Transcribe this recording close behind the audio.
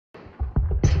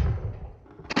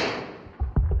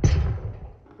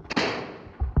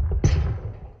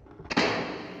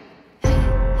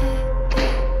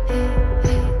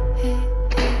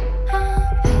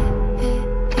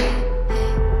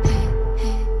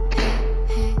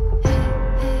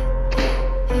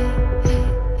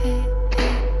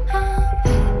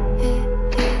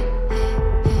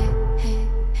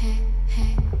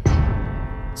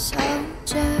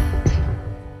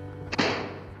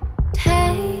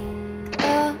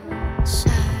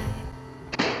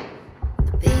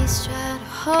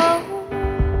hold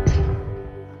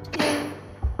your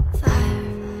fire.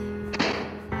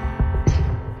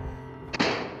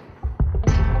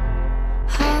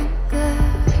 Hunger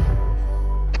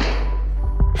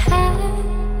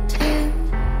had to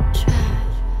try,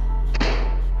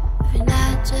 and I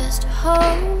just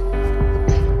hold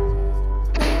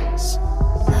this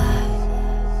life.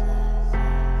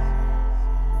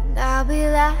 And I'll be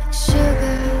like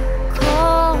sugar,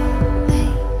 call me,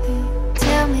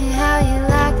 tell me how you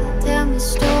like it, tell me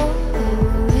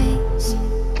stories.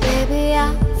 Baby,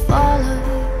 I'll follow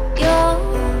your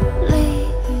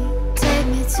lead, take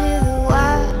me to the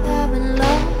wild, I've been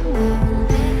lonely.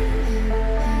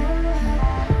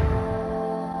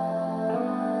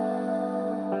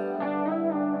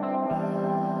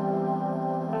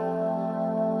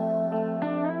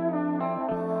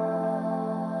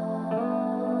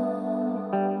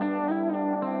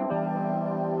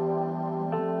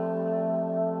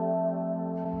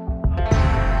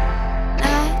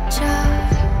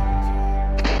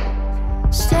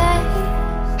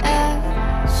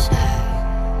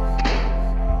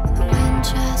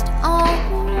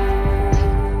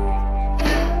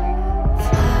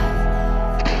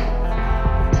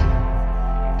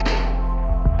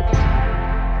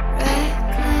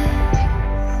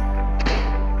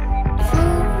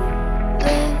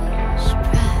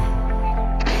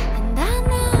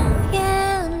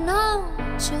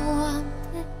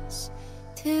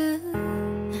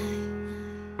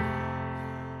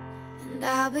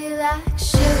 I'll be like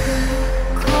sugar,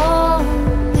 call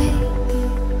me,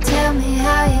 tell me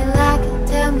how you like it,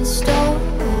 tell me stories.